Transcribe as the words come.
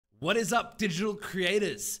What is up, digital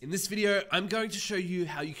creators? In this video, I'm going to show you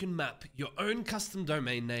how you can map your own custom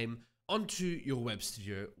domain name onto your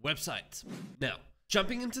Webstudio website. Now,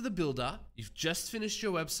 jumping into the builder, you've just finished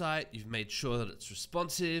your website, you've made sure that it's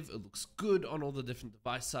responsive, it looks good on all the different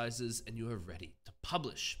device sizes, and you are ready to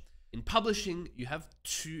publish. In publishing, you have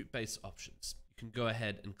two base options. You can go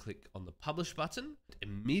ahead and click on the publish button,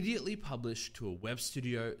 immediately publish to a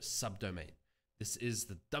Webstudio subdomain. This is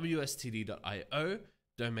the wstd.io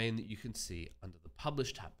domain that you can see under the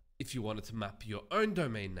Publish tab. If you wanted to map your own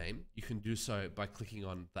domain name, you can do so by clicking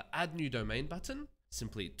on the Add New Domain button.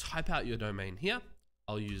 Simply type out your domain here.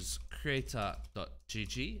 I'll use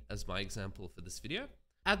creator.gg as my example for this video.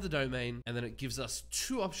 Add the domain, and then it gives us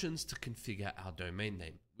two options to configure our domain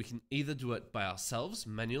name. We can either do it by ourselves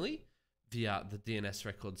manually via the DNS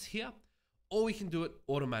records here, or we can do it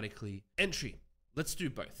automatically entry. Let's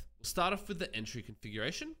do both. We'll start off with the entry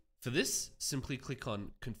configuration. For this, simply click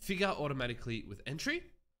on Configure Automatically with Entry,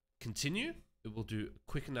 continue. It will do a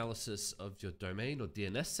quick analysis of your domain or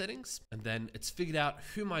DNS settings, and then it's figured out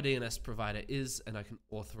who my DNS provider is, and I can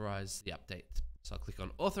authorize the update. So I'll click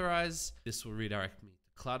on Authorize. This will redirect me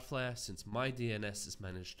to Cloudflare since my DNS is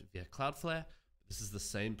managed via Cloudflare. This is the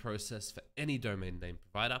same process for any domain name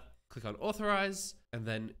provider. Click on Authorize, and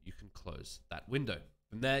then you can close that window.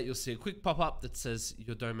 From there, you'll see a quick pop-up that says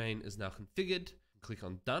your domain is now configured. Click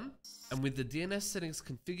on Done. And with the DNS settings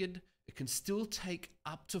configured, it can still take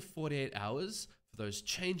up to 48 hours for those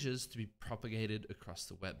changes to be propagated across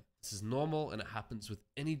the web. This is normal and it happens with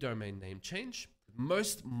any domain name change. With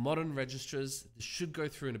most modern registrars, this should go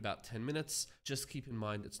through in about 10 minutes. Just keep in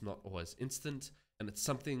mind it's not always instant, and it's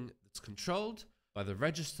something that's controlled by the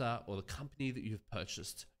registrar or the company that you've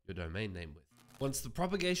purchased your domain name with. Once the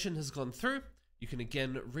propagation has gone through, you can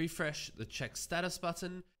again refresh the check status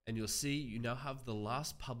button, and you'll see you now have the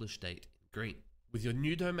last publish date in green. With your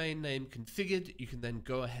new domain name configured, you can then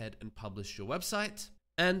go ahead and publish your website.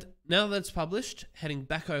 And now that it's published, heading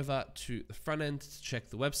back over to the front end to check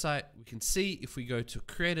the website, we can see if we go to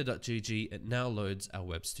creator.gg, it now loads our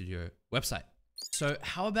Webstudio website. So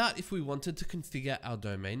how about if we wanted to configure our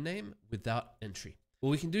domain name without entry? Well,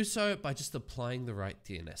 we can do so by just applying the right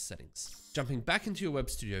DNS settings. Jumping back into your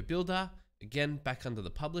Webstudio builder, again, back under the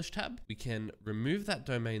Publish tab, we can remove that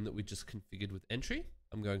domain that we just configured with entry.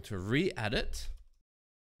 I'm going to re-add it.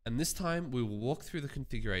 And this time we will walk through the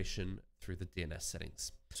configuration through the DNS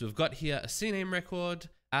settings. So we've got here a CNAME record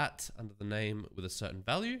under the name with a certain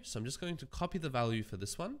value. So I'm just going to copy the value for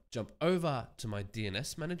this one, jump over to my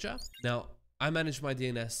DNS manager. Now, I manage my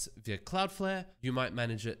DNS via Cloudflare. You might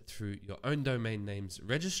manage it through your own domain names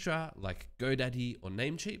registrar like GoDaddy or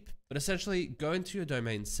Namecheap. But essentially, go into your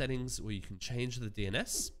domain settings where you can change the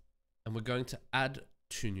DNS, and we're going to add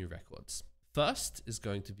two new records. First is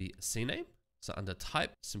going to be a CNAME. So under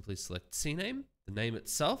type, simply select CNAME. The name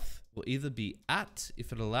itself will either be @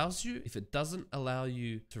 if it allows you. If it doesn't allow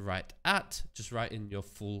you to write @ just write in your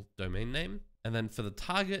full domain name. And then for the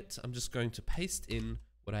target, I'm just going to paste in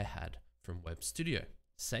what I had from Webstudio.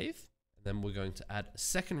 Save. And then we're going to add a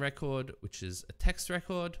second record, which is a text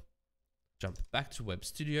record. Jump back to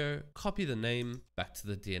Webstudio, copy the name, back to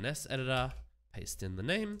the DNS editor, paste in the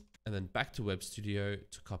name, and then back to Webstudio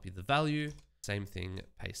to copy the value. Same thing,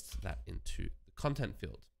 paste that into the content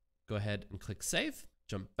field. Go ahead and click Save.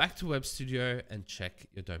 Jump back to Webstudio and check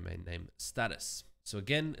your domain name status. So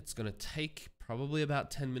again, it's going to take probably about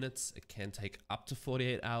 10 minutes. It can take up to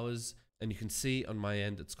 48 hours. And you can see on my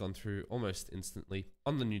end, it's gone through almost instantly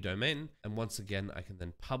on the new domain. And once again, I can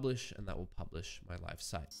then publish, and that will publish my live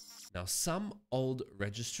site. Now, some old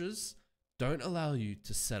registrars don't allow you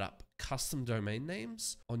to set up custom domain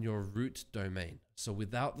names on your root domain. So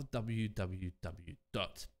without the www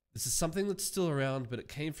dot. This is something that's still around, but it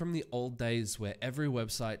came from the old days where every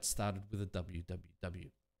website started with a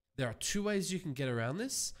www. There are two ways you can get around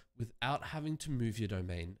this without having to move your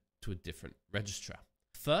domain to a different registrar.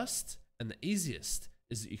 First, and the easiest,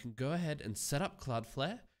 is that you can go ahead and set up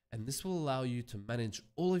Cloudflare, and this will allow you to manage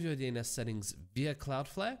all of your DNS settings via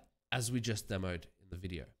Cloudflare, as we just demoed in the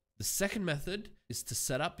video. The second method is to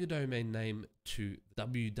set up your domain name to the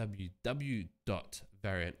www dot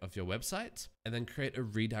variant of your website, and then create a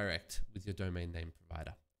redirect with your domain name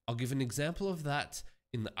provider. I'll give an example of that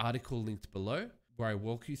in the article linked below, where I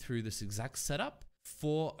walk you through this exact setup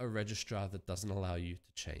for a registrar that doesn't allow you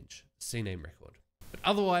to change the CNAME record. But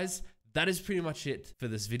otherwise, that is pretty much it for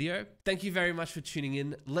this video. Thank you very much for tuning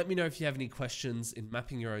in. Let me know if you have any questions in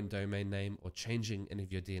mapping your own domain name or changing any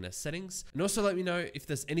of your DNS settings. And also let me know if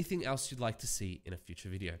there's anything else you'd like to see in a future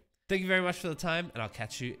video. Thank you very much for the time, and I'll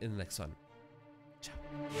catch you in the next one.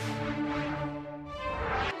 Ciao.